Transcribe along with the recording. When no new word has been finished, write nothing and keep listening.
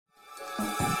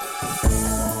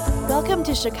Welcome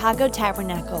to Chicago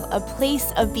Tabernacle, a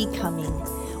place of becoming.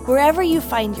 Wherever you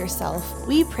find yourself,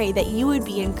 we pray that you would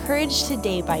be encouraged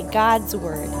today by God's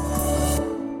Word.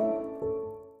 Love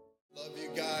you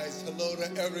guys. Hello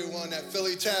to everyone at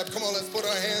Philly Tab. Come on, let's put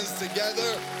our hands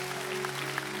together.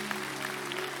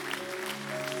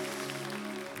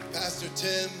 Pastor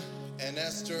Tim and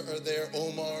Esther are there.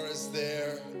 Omar is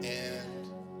there. And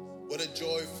what a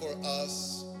joy for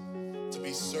us to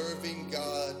be serving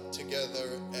God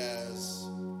together as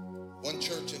one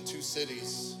church in two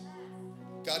cities.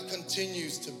 God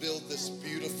continues to build this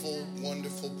beautiful,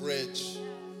 wonderful bridge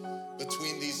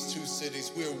between these two cities.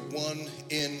 We are one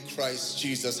in Christ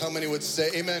Jesus. How many would say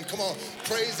amen? Come on,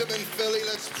 praise him in Philly.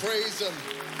 Let's praise him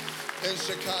in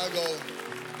Chicago.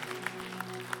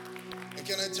 And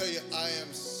can I tell you, I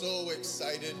am so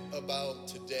excited about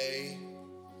today.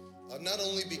 Not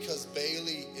only because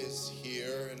Bailey is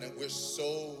here and that we're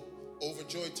so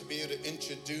overjoyed to be able to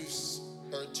introduce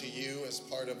her to you as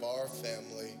part of our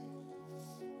family,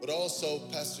 but also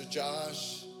Pastor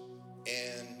Josh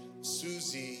and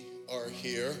Susie are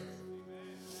here.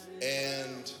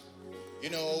 And, you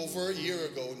know, over a year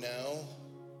ago now,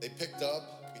 they picked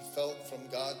up, we felt from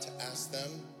God to ask them.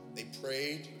 They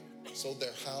prayed, sold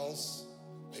their house,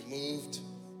 they moved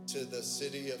to the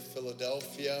city of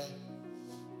Philadelphia.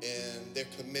 And they're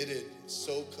committed,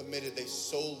 so committed. They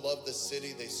so love the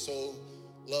city. They so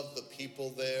love the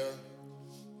people there.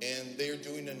 And they're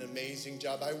doing an amazing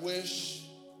job. I wish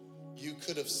you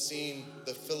could have seen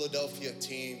the Philadelphia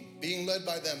team, being led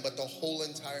by them, but the whole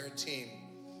entire team.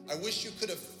 I wish you could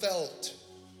have felt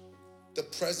the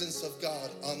presence of God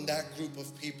on that group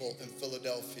of people in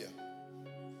Philadelphia.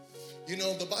 You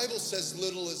know, the Bible says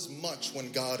little is much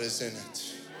when God is in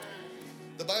it.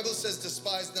 The Bible says,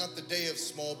 despise not the day of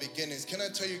small beginnings. Can I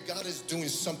tell you, God is doing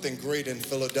something great in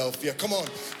Philadelphia. Come on,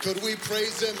 could we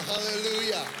praise him?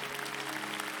 Hallelujah.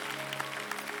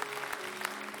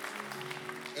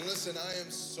 And listen, I am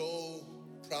so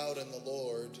proud in the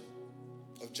Lord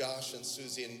of Josh and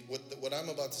Susie. And what I'm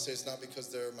about to say is not because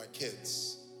they're my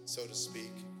kids, so to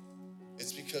speak.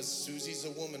 It's because Susie's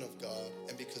a woman of God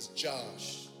and because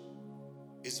Josh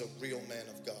is a real man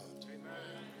of God.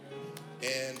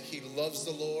 And he loves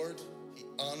the Lord. He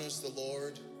honors the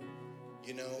Lord.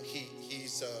 You know, he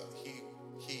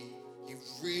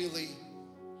really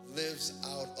lives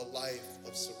out a life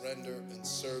of surrender and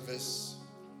service.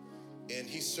 And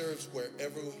he serves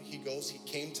wherever he goes. He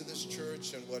came to this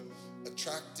church, and what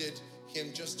attracted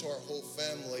him just to our whole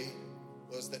family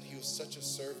was that he was such a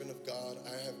servant of God.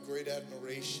 I have great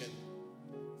admiration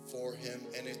for him,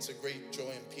 and it's a great joy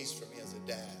and peace for me as a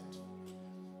dad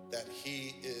that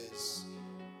he is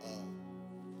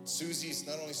Susie's,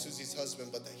 not only Susie's husband,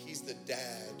 but that he's the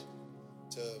dad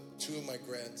to two of my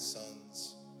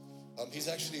grandsons. He's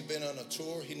actually been on a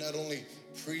tour. He not only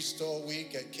preached all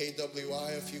week at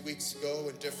KWI a few weeks ago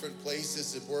in different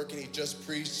places at work, and he just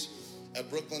preached at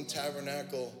Brooklyn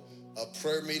Tabernacle, a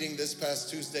prayer meeting this past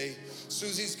Tuesday.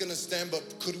 Susie's gonna stand, but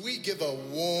could we give a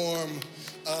warm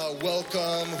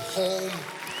welcome home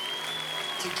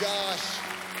to Josh?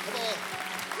 Come on.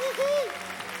 Woo-hoo.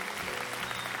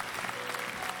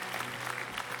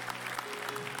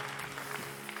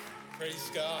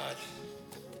 Praise God.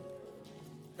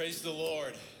 Praise the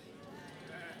Lord.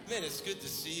 Man, it's good to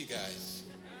see you guys.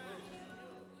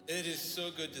 It is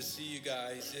so good to see you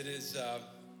guys. It is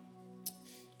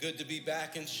good to be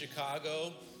back in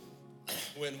Chicago.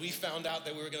 When we found out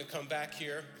that we were going to come back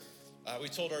here, we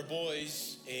told our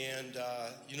boys, and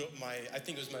I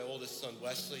think it was my oldest son,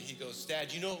 Wesley. He goes,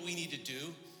 "Dad, you know what we need to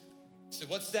do?" I said,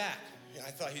 "What's that?" And I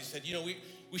thought he said,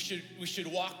 we should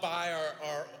walk by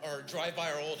or drive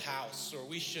by our old house, or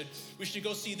we should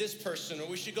go see this person, or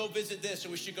we should go visit this, or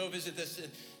we should go visit this.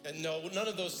 And no, none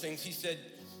of those things. He said,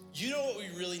 "You know what we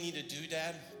really need to do,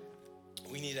 Dad?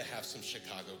 We need to have some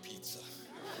Chicago pizza."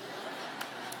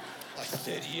 I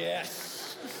said,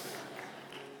 "Yes."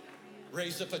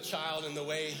 Raise up a child in the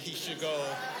way he should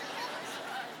go.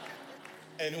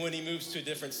 And when he moves to a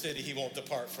different city, he won't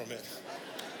depart from it.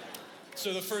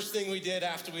 So the first thing we did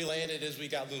after we landed is we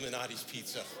got Illuminati's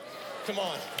pizza. Come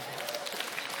on.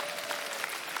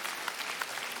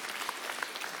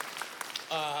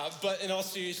 But in all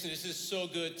seriousness, it's so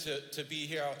good to be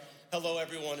here. Hello,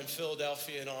 everyone in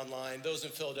Philadelphia and online. Those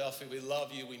in Philadelphia, we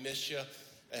love you, we miss you,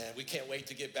 and we can't wait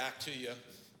to get back to you.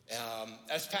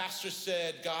 As Pastor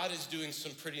said, God is doing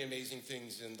some pretty amazing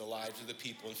things in the lives of the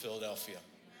people in Philadelphia.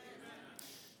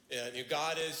 And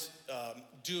God is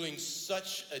doing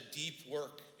such a deep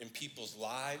work in people's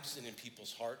lives and in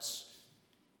people's hearts.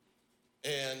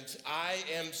 And I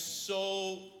am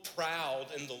so proud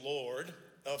in the Lord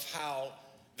of how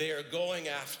they are going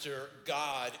after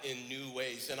God in new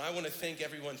ways. And I want to thank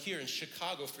everyone here in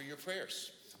Chicago for your prayers.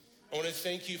 I want to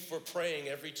thank you for praying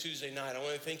every Tuesday night. I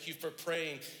want to thank you for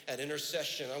praying at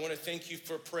intercession. I want to thank you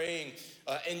for praying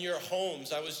in your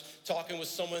homes. I was talking with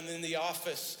someone in the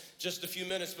office just a few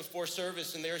minutes before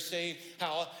service, and they were saying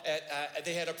how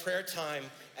they had a prayer time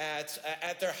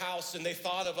at their house, and they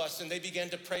thought of us, and they began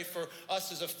to pray for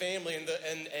us as a family,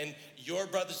 and your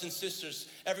brothers and sisters,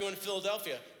 everyone in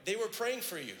Philadelphia. They were praying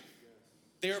for you.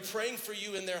 They were praying for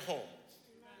you in their home.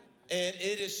 And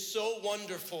it is so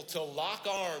wonderful to lock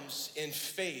arms in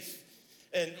faith.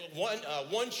 And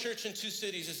one church in two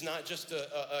cities is not just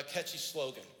a catchy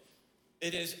slogan.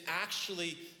 It is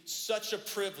actually such a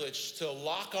privilege to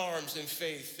lock arms in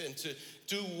faith and to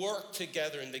do work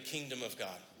together in the kingdom of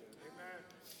God.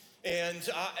 Amen.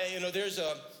 And there's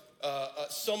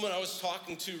someone I was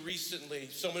talking to recently,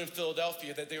 someone in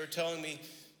Philadelphia, that they were telling me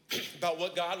about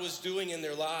what God was doing in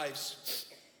their lives.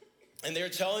 And they were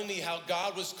telling me how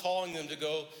God was calling them to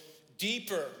go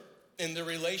deeper in the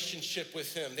relationship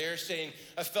with him. They're saying,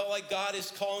 I felt like God is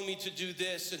calling me to do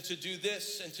this and to do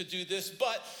this and to do this,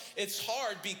 but it's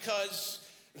hard because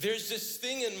there's this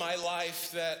thing in my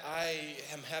life that I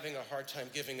am having a hard time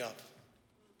giving up.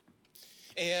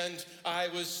 And I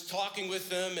was talking with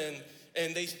them,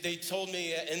 and they told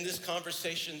me in this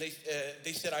conversation,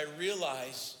 they said, I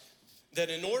realize that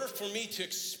in order for me to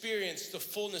experience the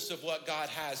fullness of what God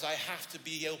has, I have to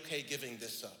be okay giving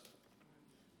this up.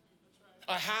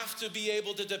 I have to be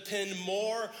able to depend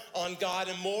more on God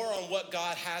and more on what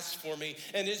God has for me.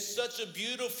 And it's such a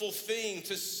beautiful thing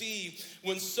to see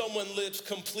when someone lives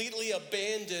completely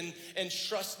abandoned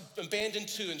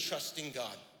to and trusting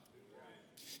God.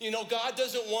 You know, God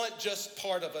doesn't want just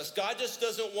part of us. God just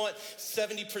doesn't want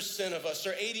 70% of us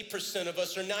or 80% of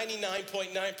us or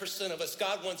 99.9% of us.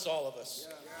 God wants all of us.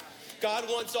 God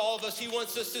wants all of us. He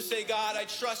wants us to say, God, I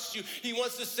trust you. He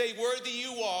wants to say, worthy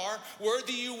you are,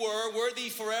 worthy you were, worthy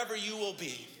forever you will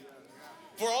be.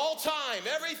 For all time,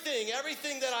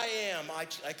 everything that I am, I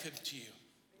give to you.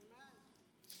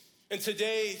 And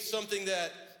today, something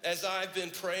that as I've been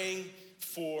praying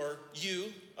for you,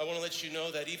 I want to let you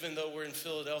know that even though we're in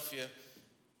Philadelphia,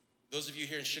 those of you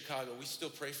here in Chicago, we still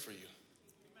pray for you.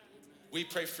 We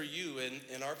pray for you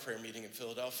in our prayer meeting in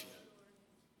Philadelphia.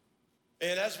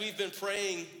 And as we've been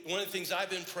praying, one of the things I've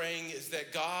been praying is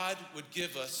that God would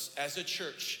give us as a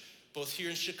church, both here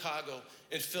in Chicago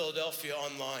and Philadelphia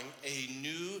online, a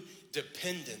new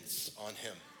dependence on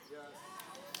him.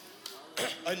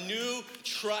 A new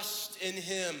trust in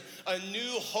him, a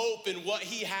new hope in what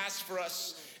he has for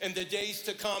us in the days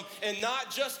to come. And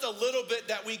not just a little bit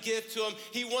that we give to him,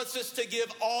 he wants us to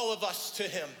give all of us to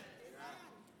him.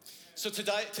 So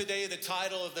today the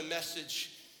title of the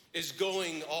message is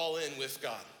Going All In with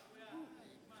God.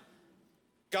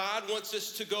 God wants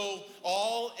us to go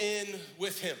all in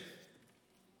with him.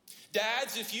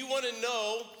 Dads, if you want to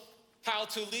know how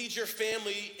to lead your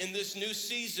family in this new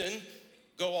season,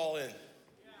 go all in.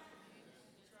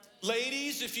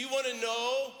 Ladies, if you want to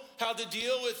know how to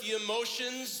deal with the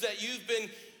emotions that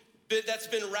that's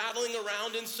been rattling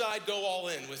around inside, go all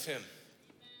in with him.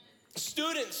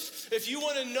 Students, if you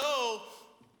want to know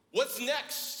what's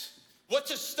next, what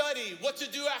to study, what to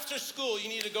do after school, you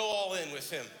need to go all in with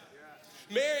him.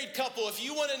 Married couple, if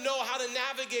you want to know how to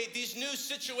navigate these new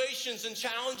situations and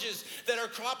challenges that are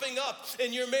cropping up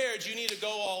in your marriage, you need to go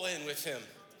all in with him.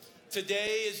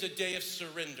 Today is a day of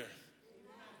surrender.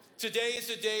 Today is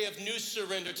a day of new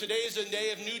surrender. Today is a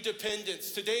day of new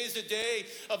dependence. Today is a day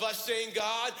of us saying,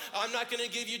 God, I'm not going to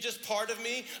give you just part of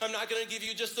me. I'm not going to give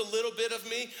you just a little bit of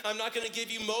me. I'm not going to give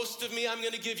you most of me. I'm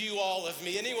going to give you all of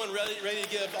me. Anyone ready to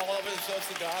give all of themselves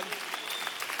to God?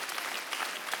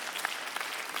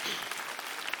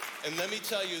 And let me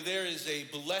tell you, there is a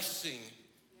blessing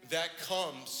that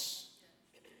comes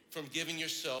from giving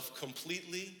yourself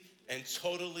completely and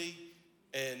totally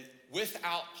and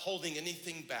without holding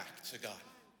anything back to God.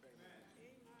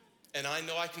 And I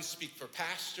know I can speak for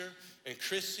Pastor and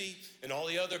Chrissy and all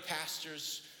the other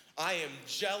pastors. I am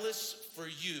jealous for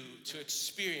you to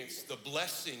experience the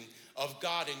blessing of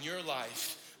God in your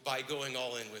life by going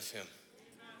all in with him.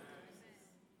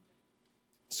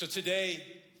 So today,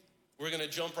 we're going to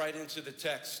jump right into the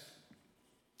text.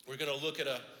 We're going to look at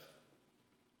a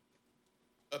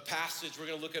passage. We're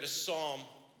going to look at a psalm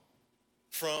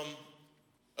from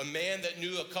a man that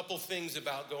knew a couple things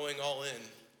about going all in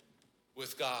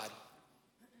with God.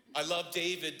 I love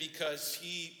David because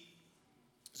he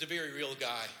is a very real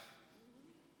guy.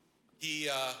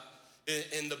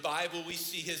 In the Bible, we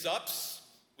see his ups.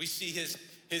 We see his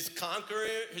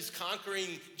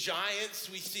conquering giants.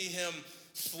 We see him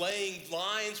slaying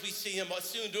lions. We see him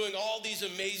soon doing all these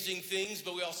amazing things,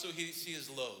 but we also see his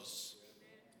lows.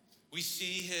 We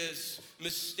see his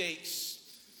mistakes.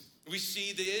 We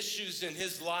see the issues in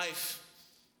his life.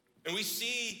 And we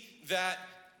see that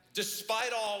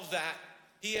despite all of that,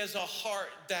 he has a heart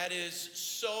that is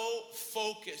so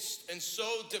focused and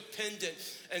so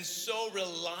dependent and so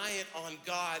reliant on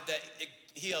God that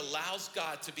he allows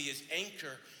God to be his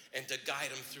anchor and to guide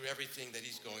him through everything that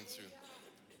he's going through.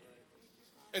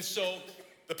 And so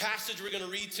the passage we're going to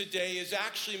read today is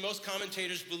actually, most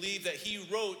commentators believe that he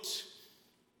wrote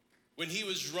when he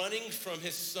was running from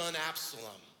his son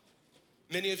Absalom.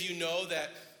 Many of you know that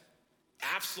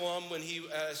Absalom, when he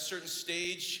at a certain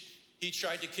stage, he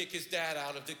tried to kick his dad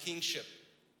out of the kingship.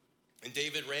 And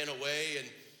David ran away, and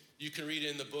you can read it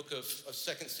in the book of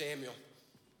 2 Samuel.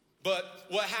 But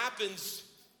what happens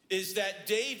is that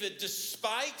David,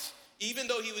 despite, even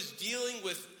though he was dealing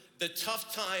with the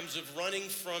tough times of running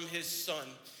from his son,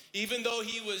 even though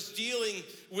he was dealing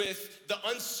with the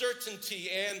uncertainty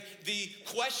and the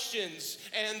questions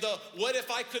and the what if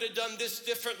I could have done this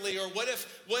differently, or what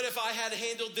if I had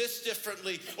handled this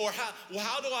differently, or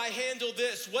how do I handle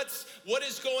this? What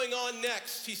is going on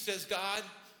next? He says, God,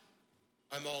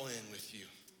 I'm all in with you.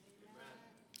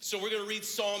 So we're going to read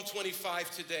Psalm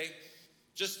 25 today,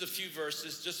 just a few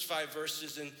verses, just 5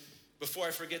 verses. And before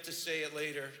I forget to say it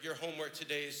later, your homework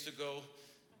today is to go,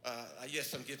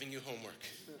 yes, I'm giving you homework.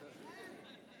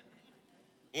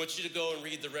 I want you to go and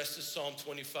read the rest of Psalm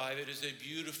 25. It is a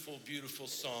beautiful, beautiful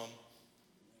psalm.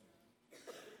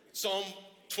 Psalm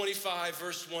 25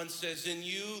 verse 1 says, in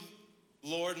you,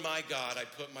 Lord my God, I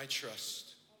put my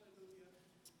trust.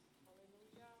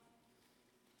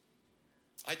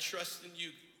 I trust in you.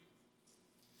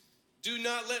 Do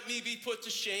not let me be put to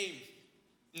shame,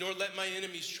 nor let my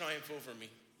enemies triumph over me.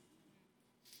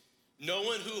 No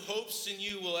one who hopes in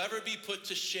you will ever be put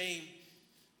to shame,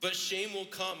 but shame will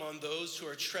come on those who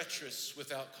are treacherous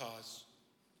without cause.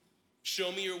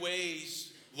 Show me your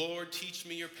ways, Lord, teach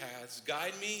me your paths.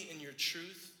 Guide me in your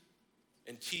truth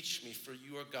and teach me, for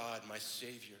you are God, my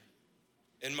Savior.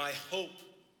 And my hope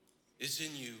is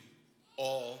in you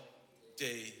all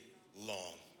day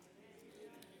long.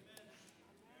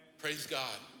 Praise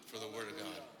God for the word of God.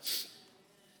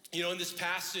 You know, in this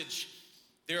passage,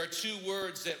 there are 2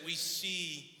 words that we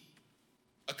see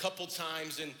a couple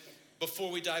times. And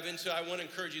before we dive into it, I want to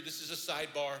encourage you, this is a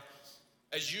sidebar.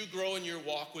 As you grow in your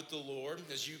walk with the Lord,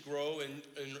 as you grow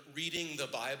in reading the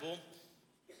Bible,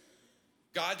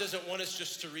 God doesn't want us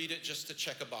just to read it just to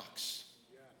check a box.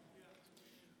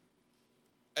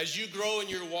 As you grow in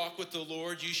your walk with the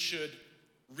Lord, you should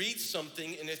read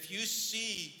something, and if you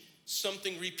see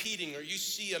something repeating or you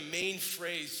see a main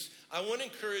phrase, I want to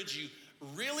encourage you,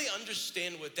 really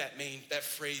understand what that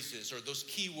phrase is or those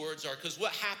key words are, because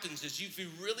what happens is if you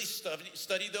really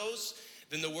study those,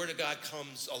 then the Word of God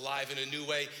comes alive in a new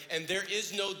way, and there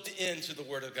is no end to the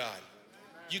Word of God.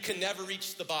 You can never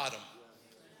reach the bottom.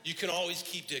 You can always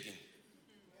keep digging.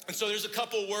 And so there's a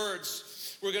couple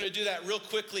words. We're going to do that real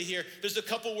quickly here. There's a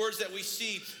couple words that we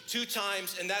see 2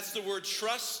 times, and that's the word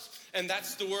trust and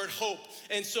that's the word hope.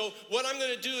 And so what I'm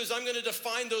going to do is I'm going to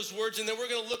define those words, and then we're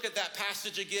going to look at that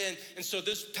passage again. And so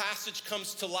this passage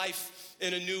comes to life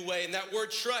in a new way. And that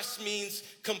word trust means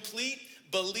complete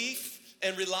belief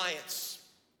and reliance.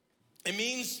 It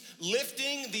means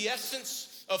lifting the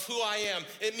essence of who I am.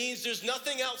 It means there's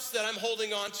nothing else that I'm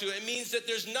holding on to. It means that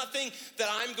there's nothing that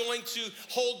I'm going to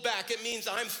hold back. It means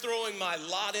I'm throwing my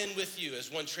lot in with you, as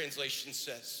one translation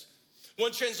says.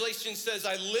 One translation says,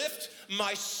 I lift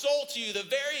my soul to you. The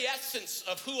very essence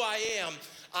of who I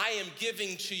am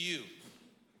giving to you.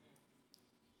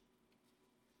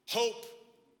 Hope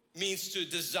means to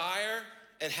desire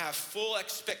and have full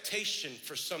expectation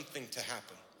for something to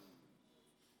happen.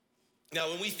 Now,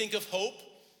 when we think of hope,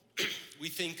 we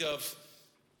think of,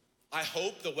 I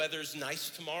hope the weather's nice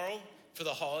tomorrow for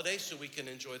the holiday so we can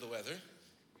enjoy the weather.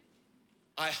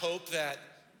 I hope that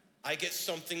I get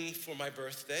something for my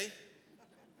birthday.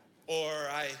 Or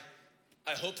I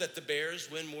hope that the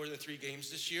Bears win more than 3 games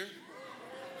this year.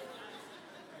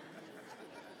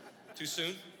 Too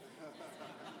soon?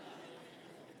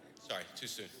 Sorry, too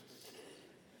soon.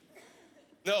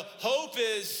 No, hope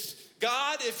is,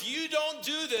 God, if you don't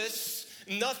do this,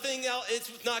 nothing else,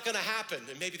 it's not gonna happen.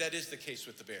 And maybe that is the case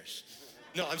with the Bears.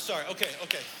 No, I'm sorry, okay.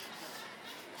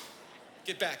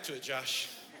 Get back to it, Josh.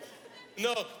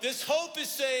 No, this hope is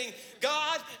saying,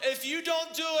 God, if you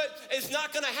don't do it, it's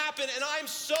not gonna happen. And I'm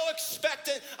so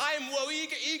expectant, I'm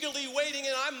eagerly waiting,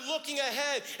 and I'm looking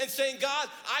ahead and saying, God,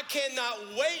 I cannot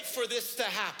wait for this to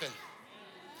happen.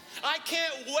 I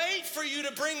can't wait for you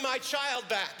to bring my child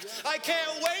back. I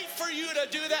can't wait for you to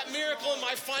do that miracle in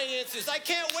my finances. I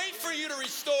can't wait for you to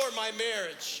restore my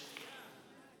marriage.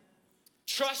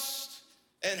 Trust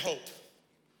and hope.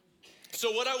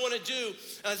 So what I want to do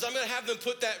is I'm going to have them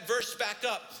put that verse back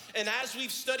up. And as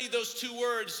we've studied those two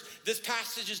words, this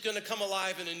passage is going to come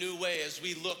alive in a new way as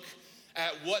we look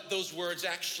at what those words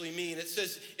actually mean. It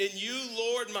says, in you,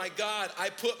 Lord my God, I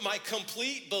put my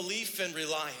complete belief and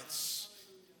reliance.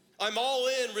 I'm all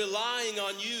in, relying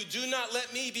on you. Do not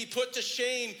let me be put to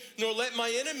shame, nor let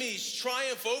my enemies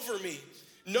triumph over me.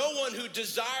 No one who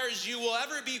desires you will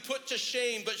ever be put to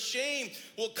shame, but shame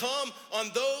will come on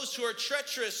those who are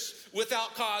treacherous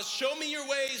without cause. Show me your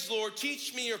ways, Lord.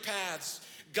 Teach me your paths.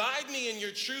 Guide me in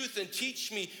your truth and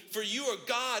teach me, for you are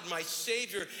God, my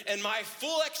Savior, and my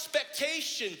full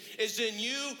expectation is in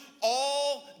you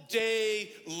all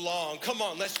day long. Come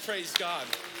on, let's praise God.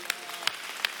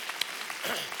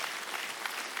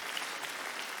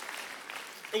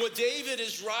 And what David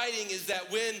is writing is that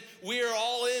when we are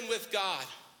all in with God,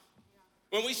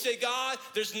 when we say, God,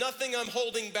 there's nothing I'm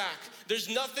holding back. There's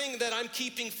nothing that I'm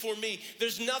keeping for me.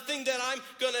 There's nothing that I'm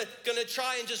gonna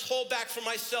try and just hold back for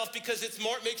myself because it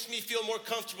makes me feel more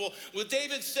comfortable. What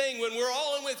David's saying, when we're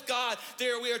all in with God,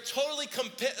 we are totally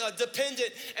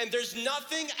dependent, and there's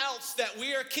nothing else that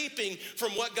we are keeping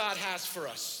from what God has for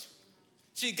us.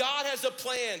 See, God has a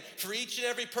plan for each and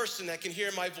every person that can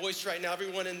hear my voice right now.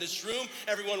 Everyone in this room,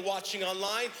 everyone watching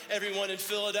online, everyone in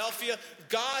Philadelphia.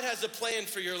 God has a plan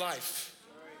for your life.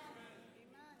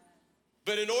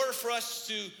 But in order for us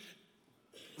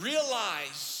to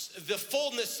realize the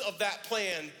fullness of that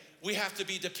plan, we have to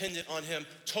be dependent on him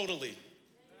totally.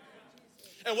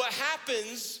 And what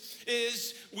happens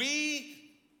is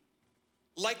we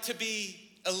like to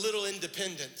be a little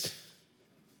independent.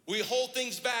 We hold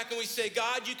things back and we say,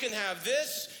 God, you can have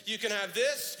this, you can have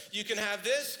this, you can have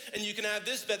this, and you can have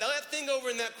this, but that thing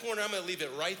over in that corner, I'm gonna leave it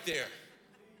right there.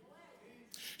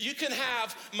 You can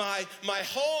have my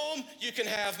home, you can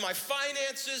have my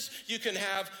finances, you can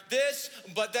have this,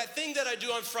 but that thing that I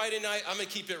do on Friday night, I'm gonna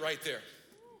keep it right there.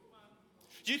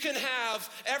 You can have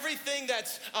everything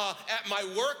that's at my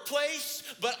workplace,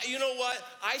 but you know what?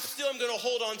 I still am gonna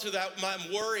hold on to that, my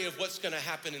worry of what's gonna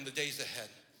happen in the days ahead.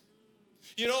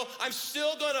 You know, I'm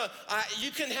still gonna,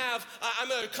 you can have, I'm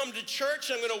gonna come to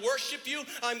church, I'm gonna worship you,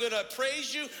 I'm gonna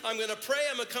praise you, I'm gonna pray,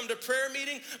 I'm gonna come to prayer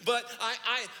meeting, but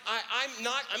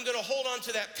I'm gonna hold on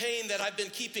to that pain that I've been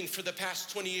keeping for the past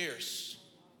 20 years.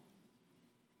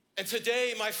 And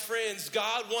today, my friends,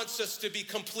 God wants us to be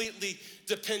completely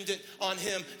dependent on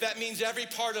him. That means every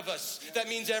part of us. That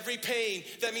means every pain.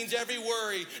 That means every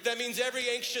worry. That means every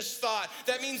anxious thought.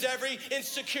 That means every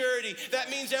insecurity. That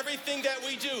means everything that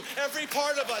we do. Every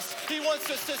part of us. He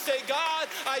wants us to say, God,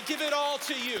 I give it all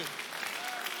to you.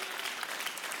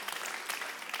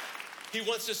 He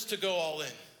wants us to go all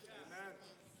in.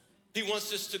 He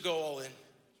wants us to go all in.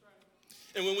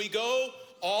 And when we go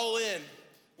all in,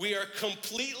 we are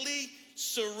completely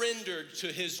surrendered to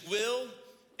his will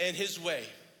and his way.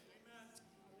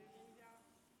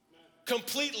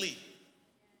 Completely.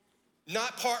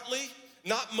 Not partly,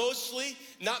 not mostly,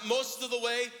 not most of the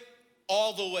way,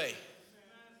 all the way.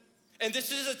 And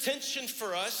this is a tension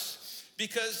for us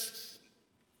because,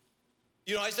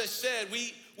 you know, as I said,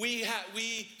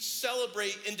 we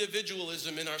celebrate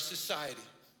individualism in our society.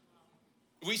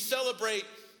 We celebrate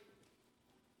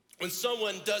when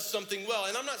someone does something well,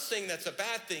 and I'm not saying that's a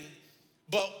bad thing,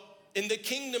 but in the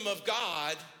kingdom of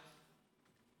God,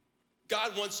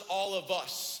 God wants all of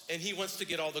us, and he wants to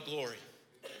get all the glory.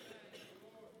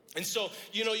 And so,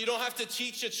 you know, you don't have to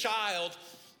teach a child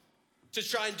to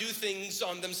try and do things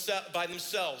by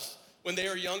themselves. When they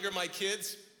were younger, my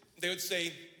kids, they would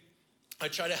say, I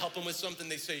try to help them with something,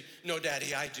 they say, no,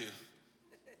 Daddy, I do.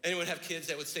 Anyone have kids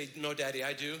that would say, no, Daddy,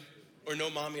 I do? Or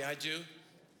no, Mommy, I do?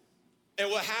 And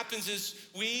what happens is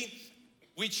we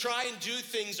try and do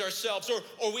things ourselves, or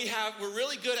we're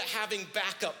really good at having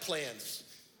backup plans.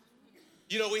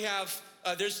 You know, we have,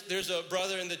 there's a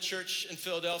brother in the church in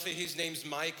Philadelphia, his name's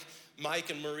Mike.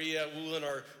 Mike and Maria Woolen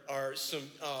are some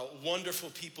wonderful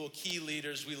people, key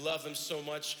leaders. We love them so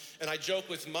much. And I joke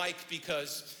with Mike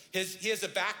because he has a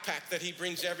backpack that he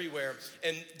brings everywhere,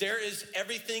 and there is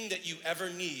everything that you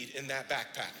ever need in that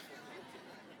backpack.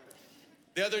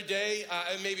 The other day,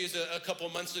 maybe it was a couple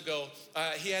of months ago,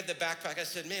 he had the backpack. I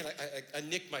said, man, I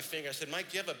nicked my finger. I said, Mike,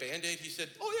 do you have a Band-Aid? He said,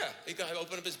 oh yeah. He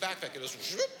opened up his backpack. It was,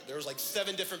 there was like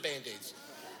 7 different Band-Aids.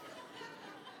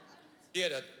 He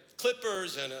had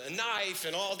clippers and a knife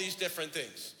and all these different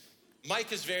things.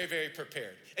 Mike is very, very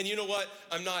prepared. And you know what?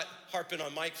 I'm not harping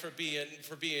on Mike for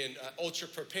being ultra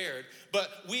prepared, but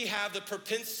we have the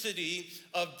propensity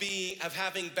of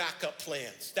having backup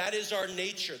plans. That is our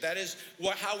nature. That is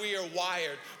how we are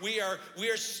wired. We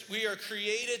are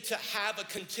created to have a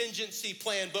contingency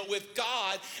plan. But with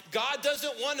God, God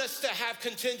doesn't want us to have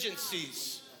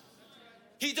contingencies.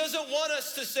 He doesn't want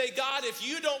us to say, God, if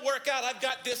you don't work out, I've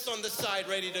got this on the side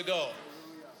ready to go.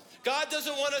 God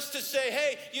doesn't want us to say,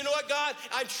 hey, you know what, God,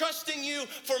 I'm trusting you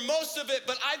for most of it,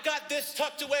 but I've got this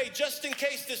tucked away just in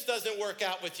case this doesn't work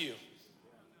out with you.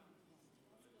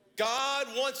 God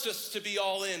wants us to be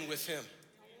all in with him.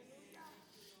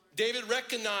 David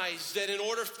recognized that in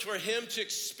order for him to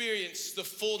experience the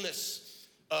fullness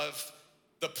of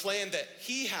the plan that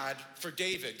he had for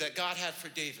David, that God had for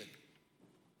David,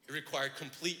 it required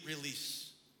complete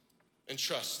release and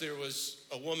trust. There was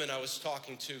a woman I was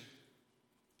talking to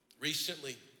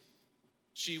recently.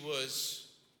 She was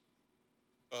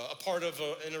a part of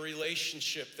in a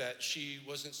relationship that she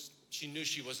knew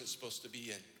she wasn't supposed to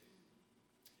be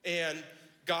in. And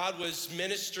God was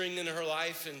ministering in her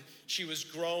life, and she was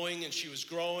growing and she was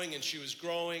growing and she was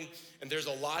growing. And there's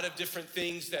a lot of different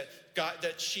things that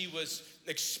she was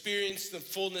experiencing the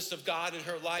fullness of God in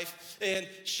her life. And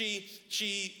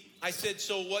I said,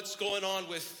 so what's going on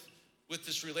with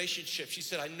this relationship? She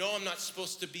said, I know I'm not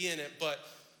supposed to be in it, but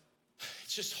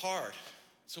it's just hard.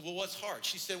 So, well, what's hard?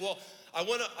 She said, well, I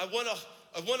want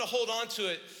to hold on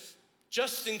to it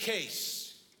just in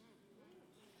case.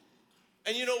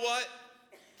 And you know what?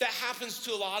 That happens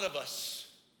to a lot of us.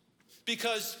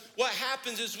 Because what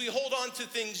happens is we hold on to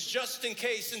things just in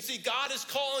case. And see, God is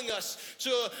calling us to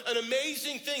an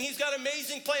amazing thing. He's got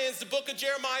amazing plans. The book of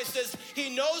Jeremiah says he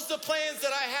knows the plans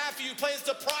that I have for you, plans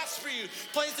to prosper you,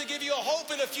 plans to give you a hope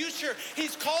and a future.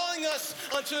 He's calling us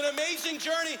onto an amazing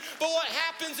journey. But what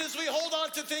happens is we hold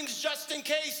on to things just in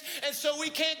case. And so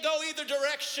we can't go either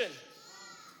direction.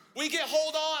 We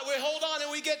hold on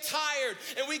and we get tired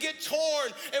and we get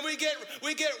torn and we get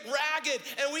ragged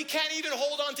and we can't even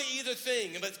hold on to either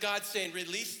thing. But God's saying,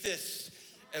 release this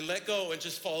and let go and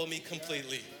just follow me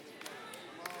completely.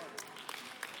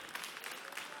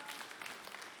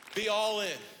 Be all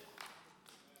in.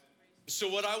 So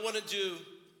what I want to do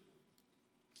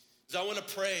is I want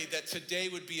to pray that today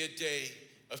would be a day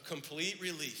of complete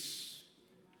release,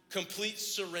 complete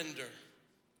surrender,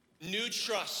 new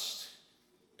trust,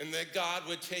 and that God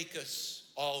would take us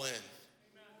all in.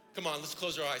 Come on, let's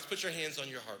close our eyes. Put your hands on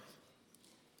your heart.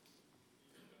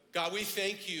 God, we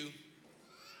thank you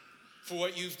for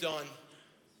what you've done,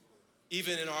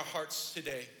 even in our hearts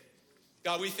today.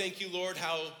 God, we thank you, Lord,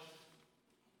 how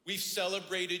we've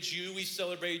celebrated you. We've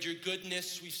celebrated your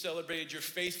goodness. We've celebrated your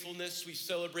faithfulness. We've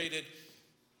celebrated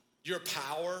your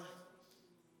power.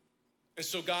 And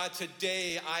so, God,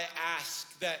 today I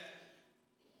ask that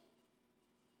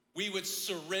we would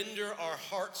surrender our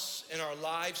hearts and our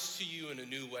lives to you in a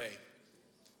new way.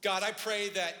 God, I pray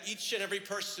that each and every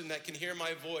person that can hear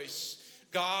my voice,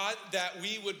 God, that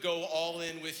we would go all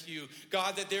in with you.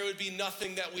 God, that there would be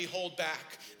nothing that we hold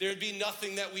back. There would be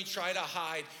nothing that we try to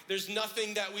hide. There's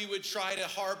nothing that we would try to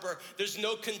harbor. There's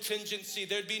no contingency.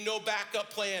 There'd be no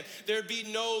backup plan. There'd be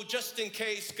no just in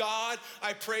case. God,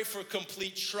 I pray for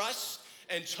complete trust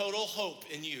and total hope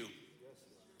in you.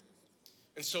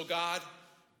 And so, God,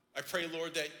 I pray,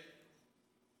 Lord, that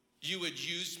you would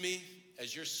use me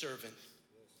as your servant.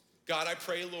 God, I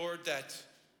pray, Lord, that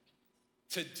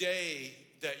today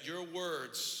that your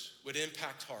words would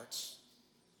impact hearts.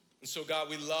 And so, God,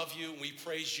 we love you and we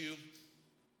praise you.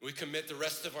 We commit the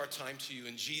rest of our time to you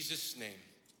in Jesus' name.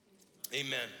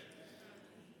 Amen.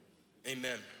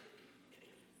 Amen.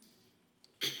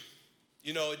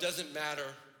 You know, it doesn't matter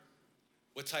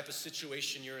what type of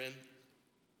situation you're in.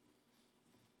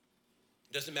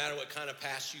 Doesn't matter what kind of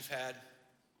past you've had.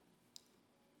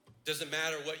 Doesn't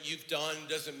matter what you've done.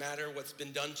 Doesn't matter what's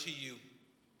been done to you.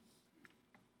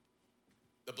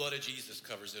 The blood of Jesus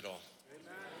covers it all.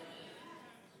 Amen.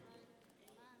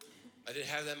 I didn't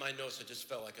have that in my notes. I just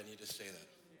felt like I need to say that.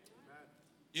 Amen.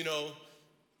 You know,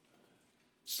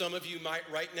 some of you might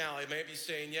right now, I may be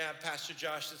saying, yeah, Pastor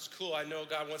Josh, that's cool. I know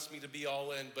God wants me to be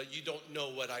all in, but you don't know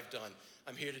what I've done.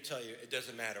 I'm here to tell you, it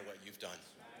doesn't matter what you've done.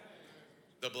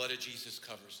 The blood of Jesus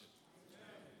covers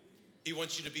it. He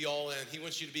wants you to be all in. He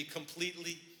wants you to be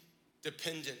completely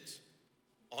dependent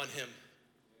on him.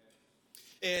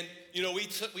 And, you know, we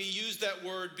use that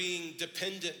word being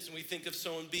dependent, and we think of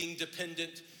someone being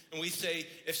dependent, and we say,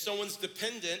 if someone's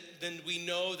dependent, then we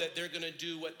know that they're going to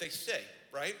do what they say,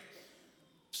 right?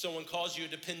 If someone calls you a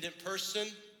dependent person,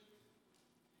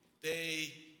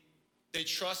 they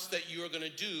trust that you are going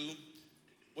to do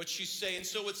what you say. And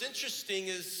so what's interesting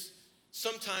is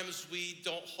sometimes we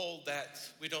don't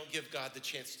give God the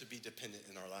chance to be dependent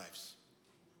in our lives.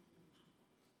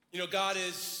 You know, God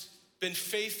has been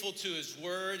faithful to his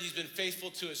word. He's been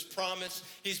faithful to his promise.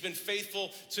 He's been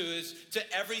faithful to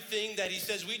everything that he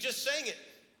says. We just sang it.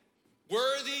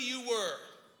 Worthy you were.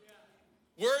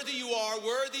 Worthy you are.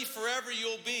 Worthy forever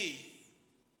you'll be.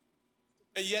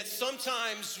 And yet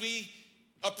sometimes we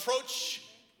approach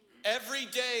every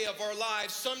day of our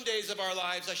lives, some days of our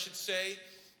lives, I should say,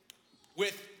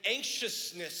 with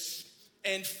anxiousness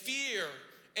and fear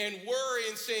and worry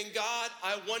and saying, God,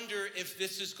 I wonder if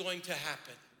this is going to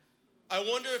happen. I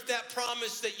wonder if that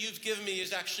promise that you've given me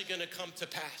is actually going to come to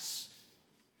pass.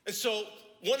 And so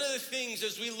one of the things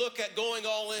as we look at going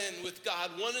all in with God,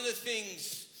 one of the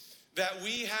things that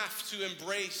we have to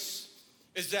embrace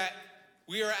is that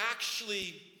we are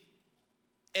actually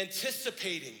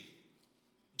anticipating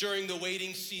during the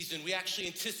waiting season. We actually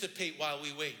anticipate while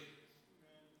we wait.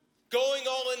 Going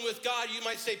all in with God, you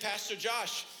might say, Pastor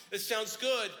Josh, it sounds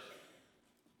good,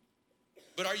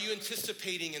 but are you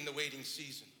anticipating in the waiting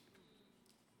season?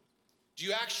 Do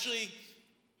you actually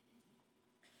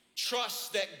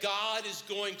trust that God is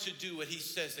going to do what he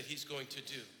says that he's going to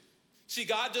do? See,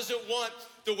 God doesn't want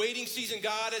the waiting season.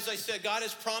 God, as I said, God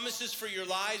has promises for your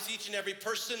lives, each and every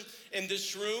person in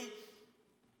this room.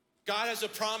 God has a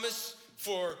promise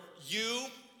for you,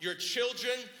 your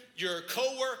children, your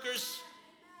co-workers.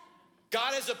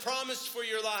 God has a promise for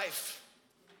your life.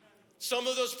 Some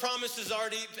of those promises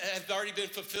have already been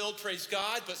fulfilled, praise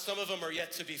God, but some of them are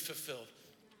yet to be fulfilled.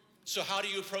 So how do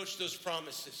you approach those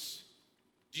promises?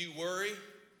 Do you worry?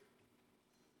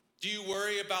 Do you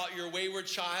worry about your wayward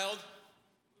child?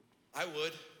 I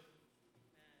would.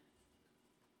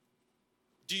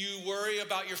 Do you worry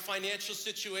about your financial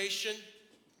situation?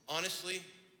 Honestly,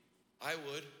 I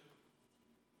would.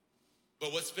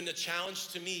 But what's been a challenge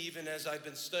to me, even as I've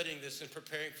been studying this and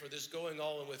preparing for this, going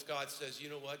all in with God, says, you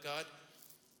know what, God?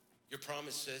 Your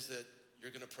promise says that you're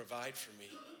going to provide for me.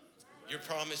 Your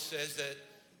promise says that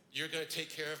you're going to take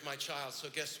care of my child. So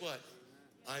guess what?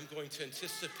 I'm going to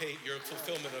anticipate your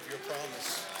fulfillment of your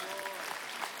promise.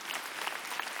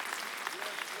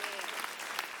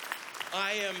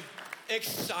 I am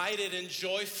excited and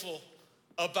joyful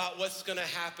about what's gonna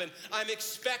happen. I'm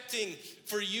expecting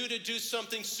for you to do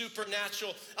something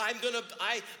supernatural. I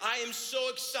am so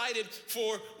excited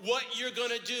for what you're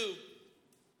gonna do.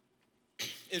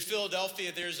 In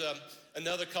Philadelphia, there's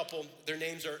another couple. Their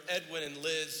names are Edwin and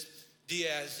Liz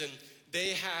Diaz, and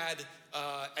they had,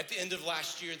 at the end of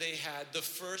last year, they had the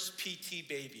first PT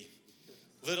baby,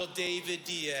 little David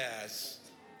Diaz.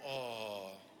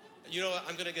 Oh, you know what?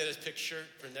 I'm gonna get his picture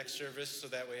for next service so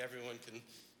that way everyone can.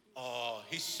 Oh,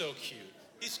 he's so cute.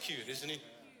 He's cute, isn't he?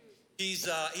 He's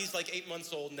like 8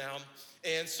 months old now.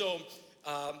 And so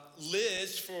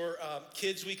Liz, for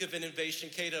Kids Week of Innovation,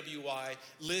 KWI,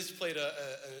 Liz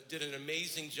did an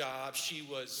amazing job. She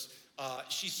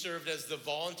served as the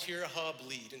volunteer hub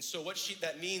lead. And so what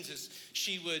that means is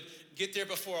she would get there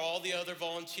before all the other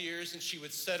volunteers, and she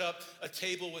would set up a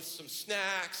table with some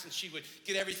snacks, and she would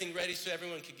get everything ready so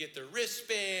everyone could get their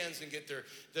wristbands and get their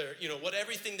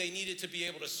everything they needed to be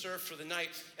able to serve for the night.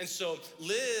 And so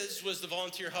Liz was the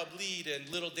volunteer hub lead, and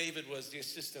little David was the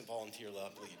assistant volunteer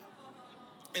hub lead.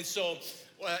 And so,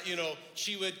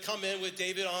 she would come in with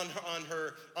David on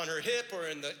her hip or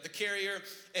in the carrier,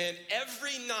 and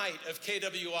every night of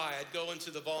KWI, I'd go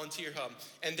into the volunteer hub,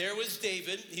 and there was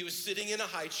David. He was sitting in a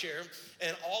high chair,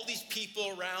 and all these people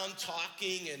around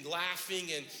talking and laughing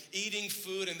and eating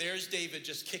food, and there's David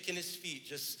just kicking his feet,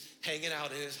 just hanging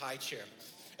out in his high chair.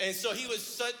 And so he was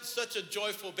such a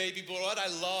joyful baby boy. What I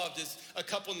loved is a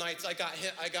couple nights I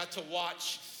got to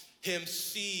watch him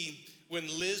see when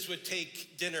Liz would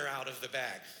take dinner out of the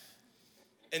bag.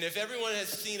 And if everyone has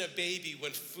seen a baby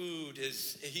when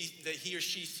he or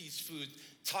she sees food,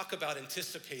 talk about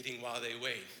anticipating while they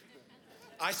wait.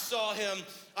 I saw him,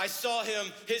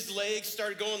 his legs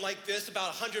started going like this, about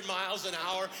 100 miles an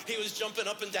hour. He was jumping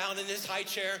up and down in his high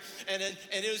chair, and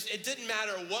it didn't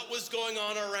matter what was going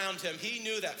on around him. He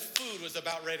knew that food was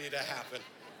about ready to happen.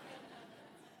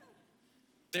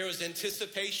 There was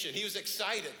anticipation. He was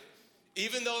excited.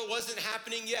 Even though it wasn't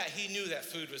happening yet, he knew that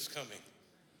food was coming.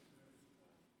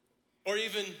 Or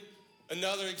even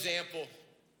another example,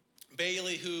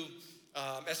 Bailey, who,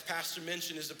 as Pastor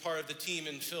mentioned, is a part of the team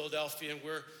in Philadelphia, and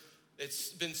it's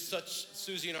been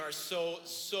Susie and I are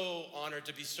so honored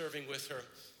to be serving with her.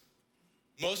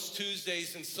 Most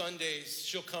Tuesdays and Sundays,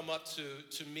 she'll come up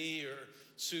to me or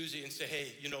Susie and say, hey,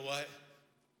 you know what?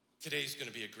 Today's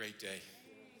gonna be a great day.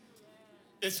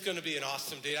 It's gonna be an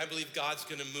awesome day. I believe God's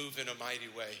gonna move in a mighty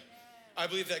way. I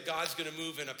believe that God's gonna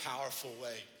move in a powerful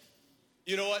way.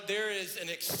 You know what? There is an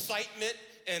excitement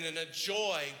and a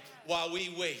joy while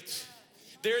we wait.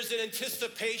 There's an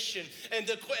anticipation. And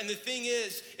the thing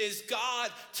is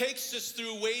God takes us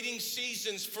through waiting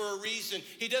seasons for a reason.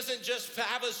 He doesn't just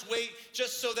have us wait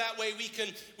just so that way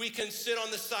we can sit on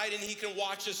the side and he can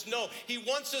watch us. No, he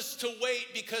wants us to wait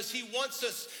because he wants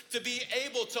us to be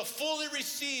able to fully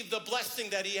receive the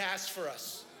blessing that he has for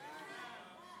us.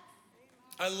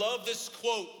 I love this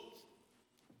quote.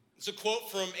 It's a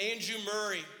quote from Andrew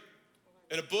Murray.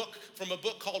 In a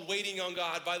book called Waiting on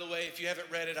God. By the way, if you haven't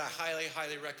read it, I highly,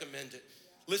 highly recommend it.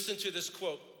 Listen to this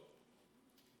quote.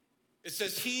 It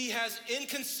says, he has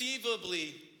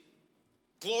inconceivably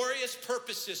glorious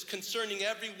purposes concerning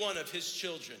every one of his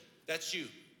children. That's you.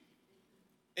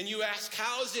 And you ask,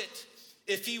 how is it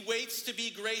if he waits to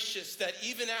be gracious that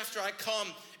even after I come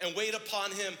and wait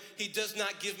upon him, he does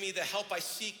not give me the help I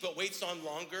seek, but waits on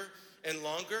longer and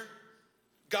longer?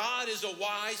 God is a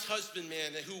wise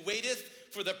husbandman who waiteth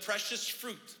for the precious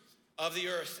fruit of the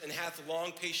earth and hath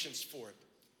long patience for it.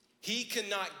 He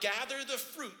cannot gather the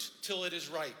fruit till it is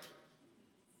ripe.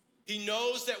 He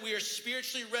knows that we are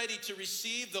spiritually ready to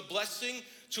receive the blessing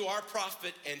to our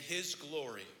profit and his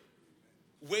glory.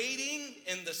 Waiting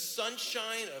in the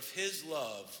sunshine of his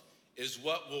love is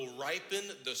what will ripen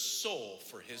the soul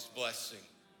for his blessing.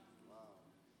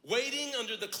 Waiting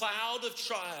under the cloud of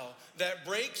trial that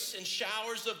breaks and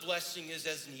showers of blessing is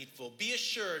as needful. Be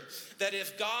assured that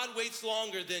if God waits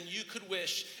longer than you could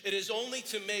wish, it is only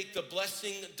to make the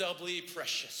blessing doubly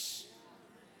precious.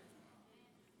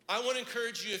 I want to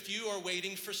encourage you, if you are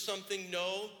waiting for something,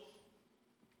 know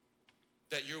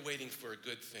that you're waiting for a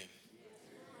good thing.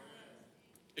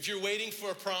 If you're waiting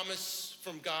for a promise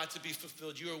from God to be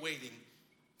fulfilled, you are waiting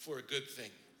for a good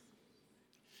thing.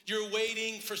 You're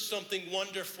waiting for something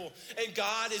wonderful. And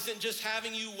God isn't just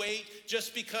having you wait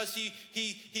just because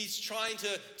he's trying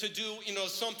to do,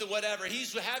 something, whatever.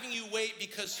 He's having you wait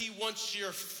because he wants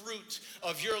your fruit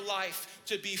of your life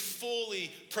to be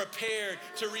fully prepared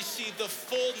to receive the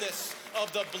fullness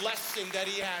of the blessing that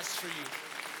he has for you.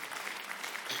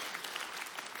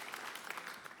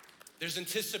 There's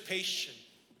anticipation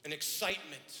and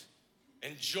excitement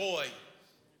and joy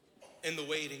in the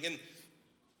waiting. And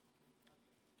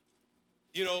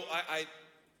I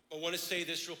want to say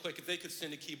this real quick. If they could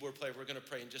send a keyboard player, we're going to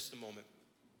pray in just a moment.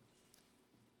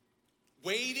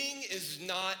 Waiting is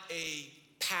not a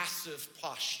passive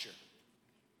posture.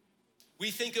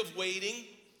 We think of waiting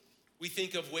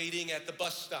at the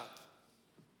bus stop.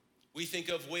 We think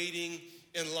of waiting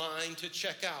in line to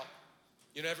check out.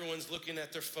 Everyone's looking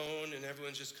at their phone and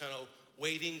everyone's just kind of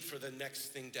waiting for the next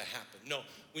thing to happen. No,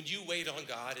 when you wait on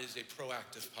God, it is a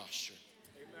proactive posture.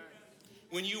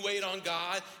 When you wait on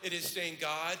God, it is saying,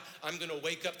 God, I'm going to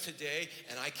wake up today,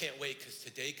 and I can't wait because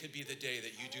today could be the day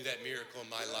that you do that miracle in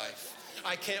my life.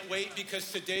 I can't wait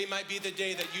because today might be the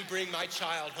day that you bring my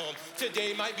child home.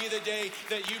 Today might be the day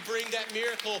that you bring that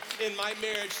miracle in my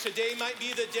marriage. Today might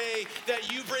be the day that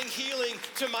you bring healing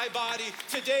to my body.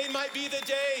 Today might be the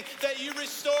day that you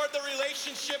restore the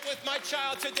relationship with my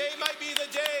child. Today might be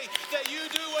the day that you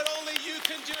do what only you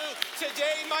can do.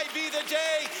 Today might be the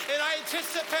day, and I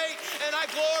anticipate and I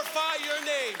glorify your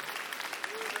name.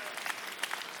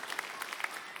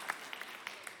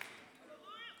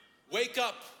 Wake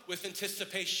up with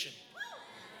anticipation.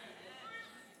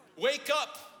 Wake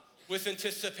up with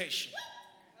anticipation.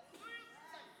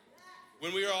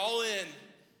 When we are all in,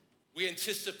 we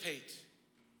anticipate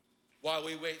while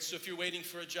we wait. So if you're waiting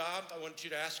for a job, I want you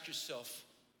to ask yourself,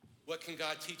 what can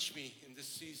God teach me in this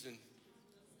season?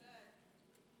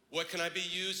 What can I be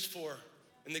used for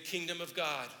in the kingdom of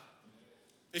God?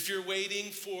 If you're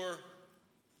waiting for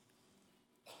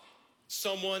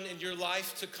someone in your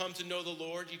life to come to know the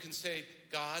Lord, you can say,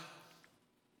 God,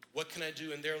 what can I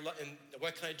do in their life, and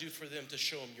what can I do for them to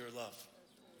show them your love?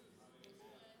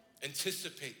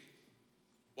 Anticipate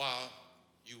while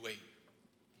you wait.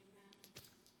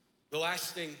 The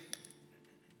last thing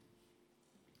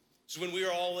is when we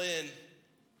are all in,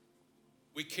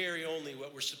 we carry only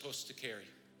what we're supposed to carry.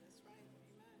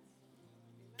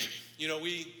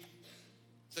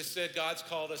 As I said, God's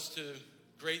called us to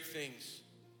great things.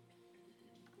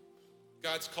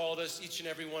 God's called us, each and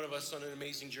every one of us, on an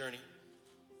amazing journey.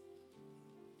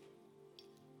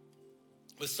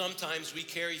 But sometimes we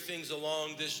carry things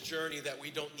along this journey that we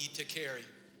don't need to carry.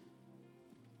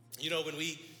 When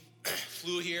we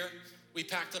flew here, we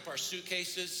packed up our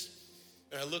suitcases.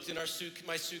 And I looked in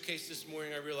my suitcase this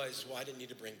morning, I realized, I didn't need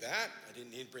to bring that. I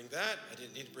didn't need to bring that. I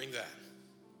didn't need to bring that.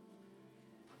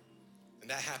 And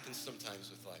that happens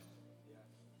sometimes with life.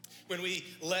 When we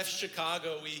left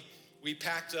Chicago, we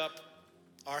packed up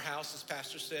our house, as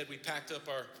Pastor said, we packed up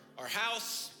our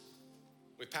house,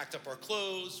 we packed up our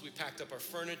clothes, we packed up our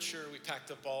furniture, we packed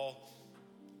up all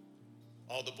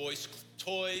the boys'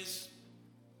 toys,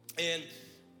 and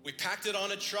we packed it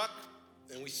on a truck,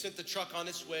 and we sent the truck on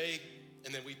its way,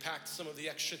 and then we packed some of the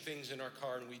extra things in our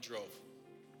car, and we drove.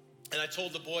 And I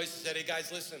told the boys, I said, hey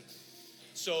guys, listen,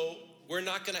 so we're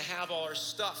not gonna have all our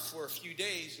stuff for a few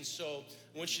days, and so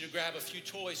I want you to grab a few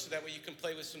toys so that way you can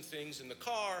play with some things in the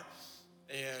car.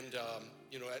 And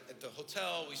at the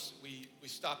hotel, we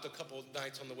stopped a couple of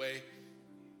nights on the way,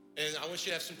 and I want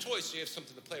you to have some toys so you have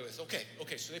something to play with.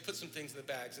 Okay, so they put some things in the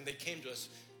bags, and they came to us,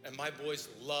 and my boys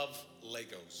love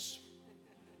Legos.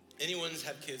 Anyone's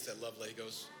have kids that love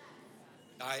Legos?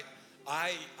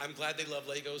 I'm glad they love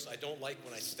Legos. I don't like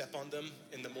when I step on them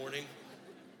in the morning.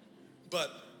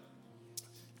 But,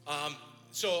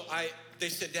 they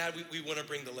said, Dad, we want to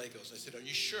bring the Legos. I said, are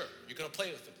you sure? You're going to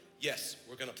play with them? Yes,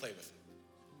 we're going to play with them.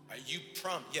 Are you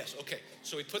prompt? Yes, okay.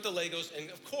 So we put the Legos, and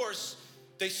of course,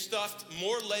 they stuffed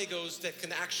more Legos that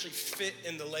can actually fit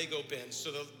in the Lego bin.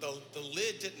 So the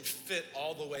lid didn't fit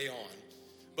all the way on.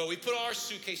 But we put our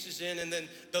suitcases in, and then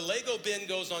the Lego bin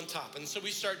goes on top. And so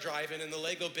we start driving, and the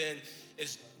Lego bin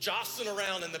is jostling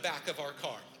around in the back of our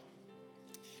car.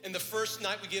 And the first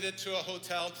night we get into a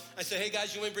hotel, I said, hey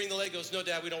guys, you want to bring the Legos? No,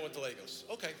 Dad, we don't want the Legos.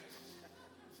 Okay.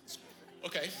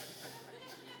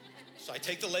 So I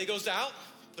take the Legos out,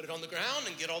 put it on the ground,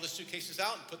 and get all the suitcases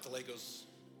out and put the Legos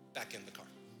back in the car.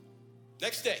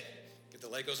 Next day, get the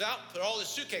Legos out, put all the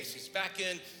suitcases back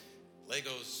in,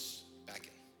 Legos back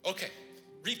in. Okay,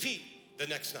 repeat the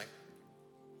next night.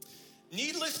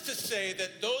 Needless to say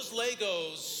that those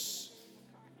Legos,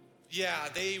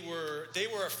 they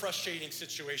were a frustrating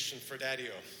situation for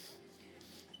Daddy-O.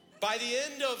 By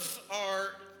the end of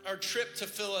our trip to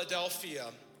Philadelphia,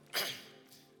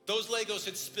 those Legos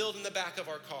had spilled in the back of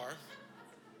our car.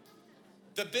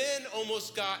 The bin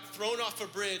almost got thrown off a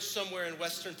bridge somewhere in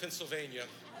western Pennsylvania.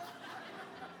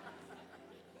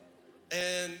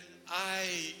 And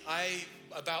I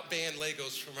about banned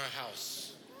Legos from our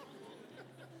house.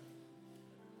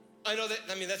 I know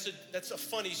that's a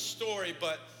funny story,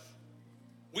 but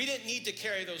we didn't need to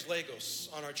carry those Legos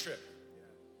on our trip.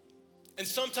 And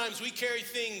sometimes we carry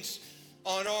things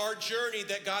on our journey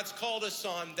that God's called us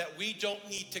on that we don't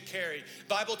need to carry.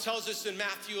 Bible tells us in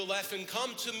Matthew 11,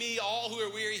 come to me all who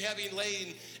are weary, heavy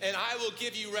laden, and I will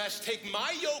give you rest. Take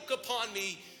my yoke upon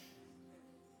me,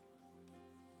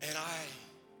 and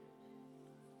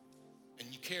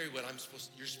you carry what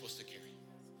you're supposed to carry.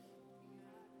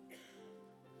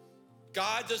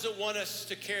 God doesn't want us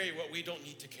to carry what we don't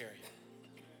need to carry.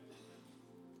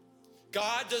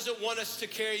 God doesn't want us to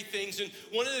carry things, and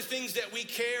one of the things that we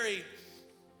carry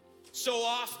so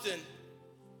often,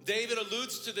 David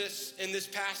alludes to this in this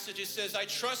passage. It says, I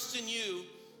trust in you.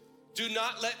 Do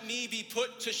not let me be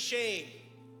put to shame,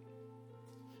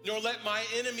 nor let my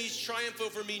enemies triumph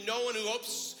over me. No one who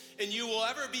hopes in you will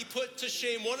ever be put to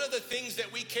shame. One of the things that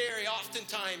we carry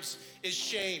oftentimes is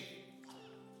shame.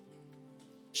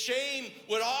 Shame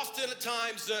would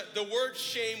oftentimes, the word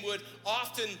shame would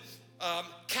often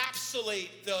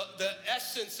encapsulate the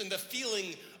essence and the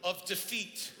feeling of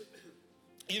defeat.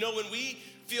 You know, when we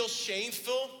feel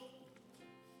shameful,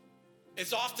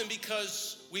 it's often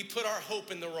because we put our hope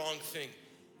in the wrong thing.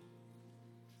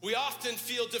 We often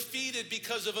feel defeated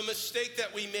because of a mistake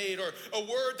that we made, or a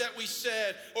word that we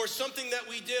said, or something that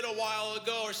we did a while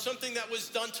ago, or something that was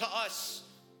done to us.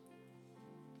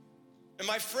 And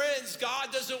my friends,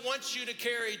 God doesn't want you to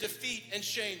carry defeat and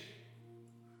shame.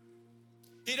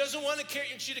 He doesn't want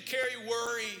you to carry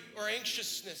worry or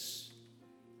anxiousness.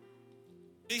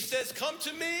 He says, come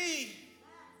to me.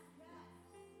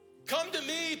 Come to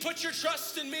me, put your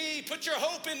trust in me, put your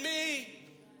hope in me.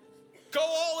 Go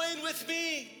all in with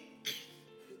me.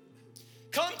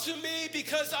 Come to me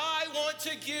because I want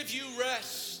to give you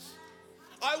rest.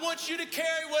 I want you to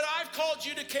carry what I've called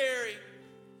you to carry.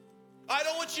 I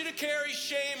don't want you to carry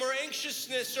shame or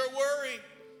anxiousness or worry.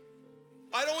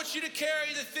 I don't want you to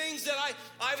carry the things that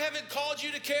I haven't called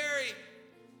you to carry.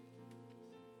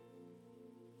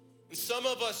 And some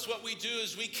of us, what we do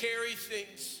is we carry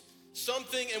things,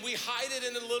 something, and we hide it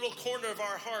in a little corner of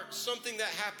our heart, something that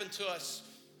happened to us.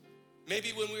 Maybe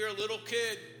when we were a little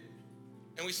kid,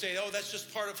 and we say, oh, that's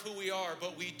just part of who we are,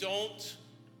 but we don't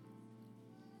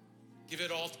give it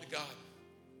all to God.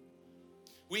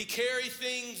 We carry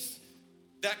things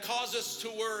that cause us to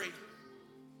worry.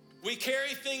 We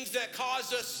carry things that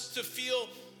cause us to feel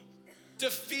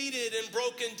defeated and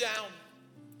broken down.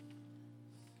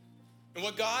 And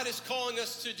what God is calling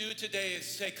us to do today is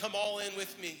say, come all in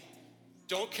with me.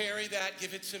 Don't carry that,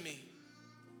 give it to me.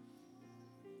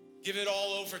 Give it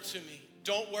all over to me.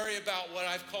 Don't worry about what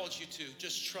I've called you to.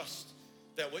 Just trust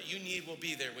that what you need will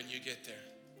be there when you get there.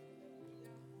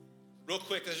 Real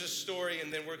quick, there's a story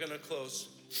and then we're gonna close.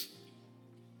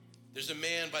 There's a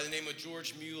man by the name of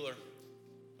George Mueller.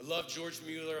 I love George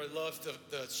Mueller. I love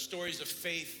the stories of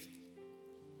faith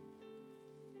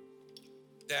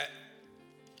that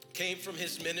came from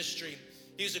his ministry.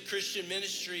 He was a Christian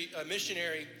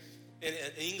missionary in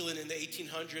England in the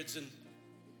 1800s, and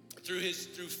through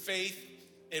faith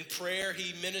and prayer,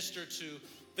 he ministered to,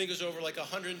 I think it was over like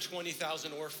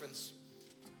 120,000 orphans.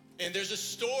 And there's a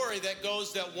story that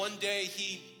goes that one day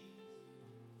he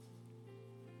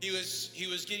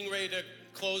was getting ready to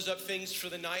close up things for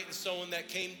the night, and someone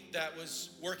that was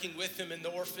working with him in the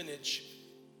orphanage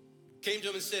came to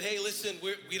him and said, hey, listen,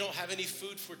 we don't have any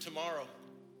food for tomorrow.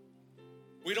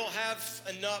 We don't have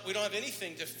enough, we don't have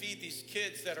anything to feed these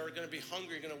kids that are gonna be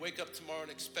hungry, gonna wake up tomorrow and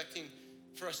expecting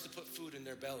for us to put food in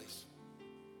their bellies.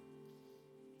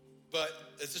 But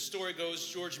as the story goes,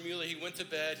 George Mueller, he went to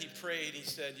bed, he prayed, he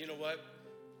said, you know what?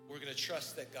 We're gonna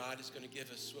trust that God is gonna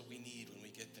give us what we need when we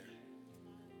get there.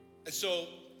 And so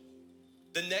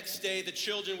the next day, the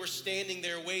children were standing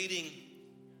there waiting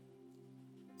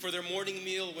for their morning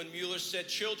meal when Mueller said,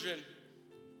 children,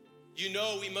 you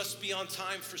know we must be on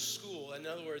time for school. In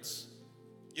other words,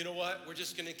 you know what? We're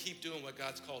just gonna keep doing what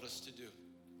God's called us to do.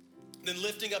 Then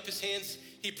lifting up his hands,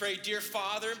 he prayed, dear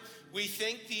Father, we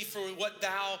thank thee for what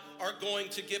thou art going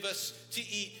to give us to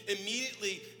eat.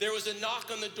 Immediately, there was a knock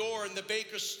on the door and the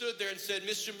baker stood there and said,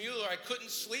 Mr. Mueller, I couldn't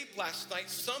sleep last night.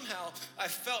 Somehow I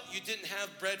felt you didn't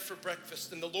have bread for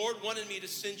breakfast and the Lord wanted me to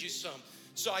send you some.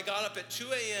 So I got up at 2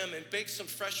 a.m. and baked some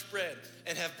fresh bread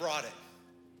and have brought it.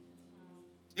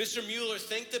 Mr. Mueller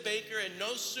thanked the baker, and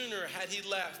no sooner had he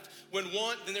left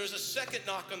then there was a second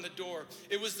knock on the door.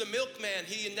 It was the milkman.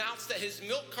 He announced that his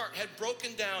milk cart had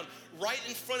broken down right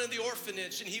in front of the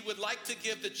orphanage, and he would like to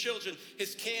give the children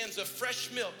his cans of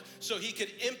fresh milk so he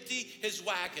could empty his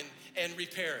wagon and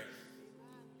repair it.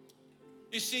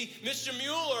 You see, Mr.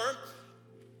 Mueller,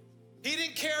 he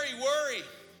didn't carry worry.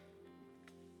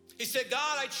 He said,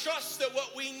 God, I trust that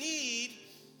what we need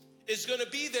is gonna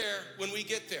be there when we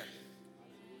get there.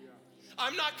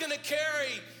 I'm not gonna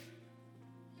carry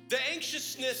the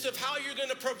anxiousness of how you're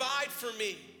gonna provide for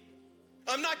me.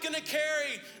 I'm not gonna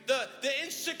carry the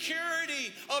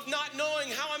insecurity of not knowing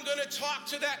how I'm gonna talk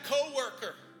to that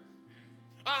coworker.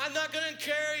 I'm not gonna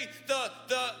carry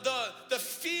the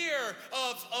fear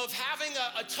of having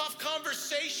a tough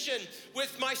conversation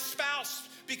with my spouse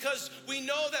because we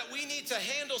know that we need to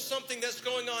handle something that's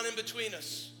going on in between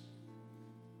us.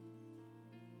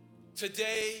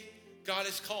 Today, God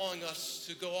is calling us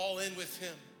to go all in with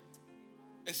him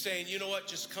and saying, you know what,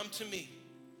 just come to me.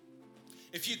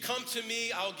 If you come to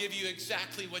me, I'll give you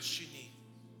exactly what you need.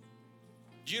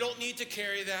 You don't need to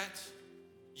carry that.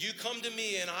 You come to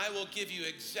me and I will give you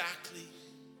exactly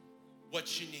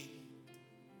what you need.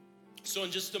 So in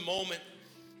just a moment,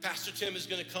 Pastor Tim is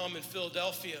gonna come in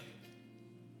Philadelphia.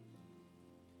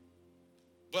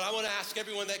 But I wanna ask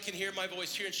everyone that can hear my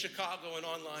voice here in Chicago and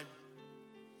online,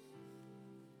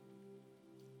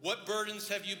 what burdens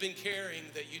have you been carrying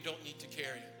that you don't need to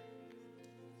carry?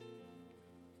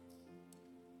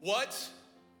 What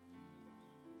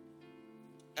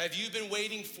have you been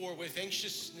waiting for with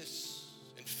anxiousness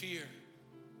and fear?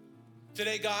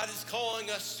 Today, God is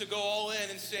calling us to go all in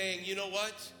and saying, you know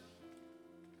what?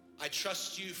 I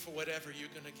trust you for whatever you're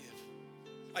gonna give.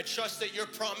 I trust that your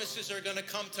promises are gonna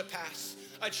come to pass.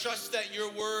 I trust that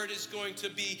your word is going to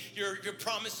be, your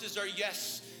promises are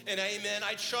yes and amen.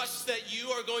 I trust that you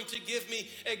are going to give me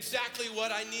exactly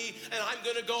what I need, and I'm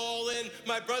gonna go all in.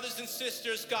 My brothers and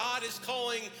sisters, God is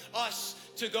calling us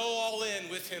to go all in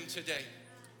with him today.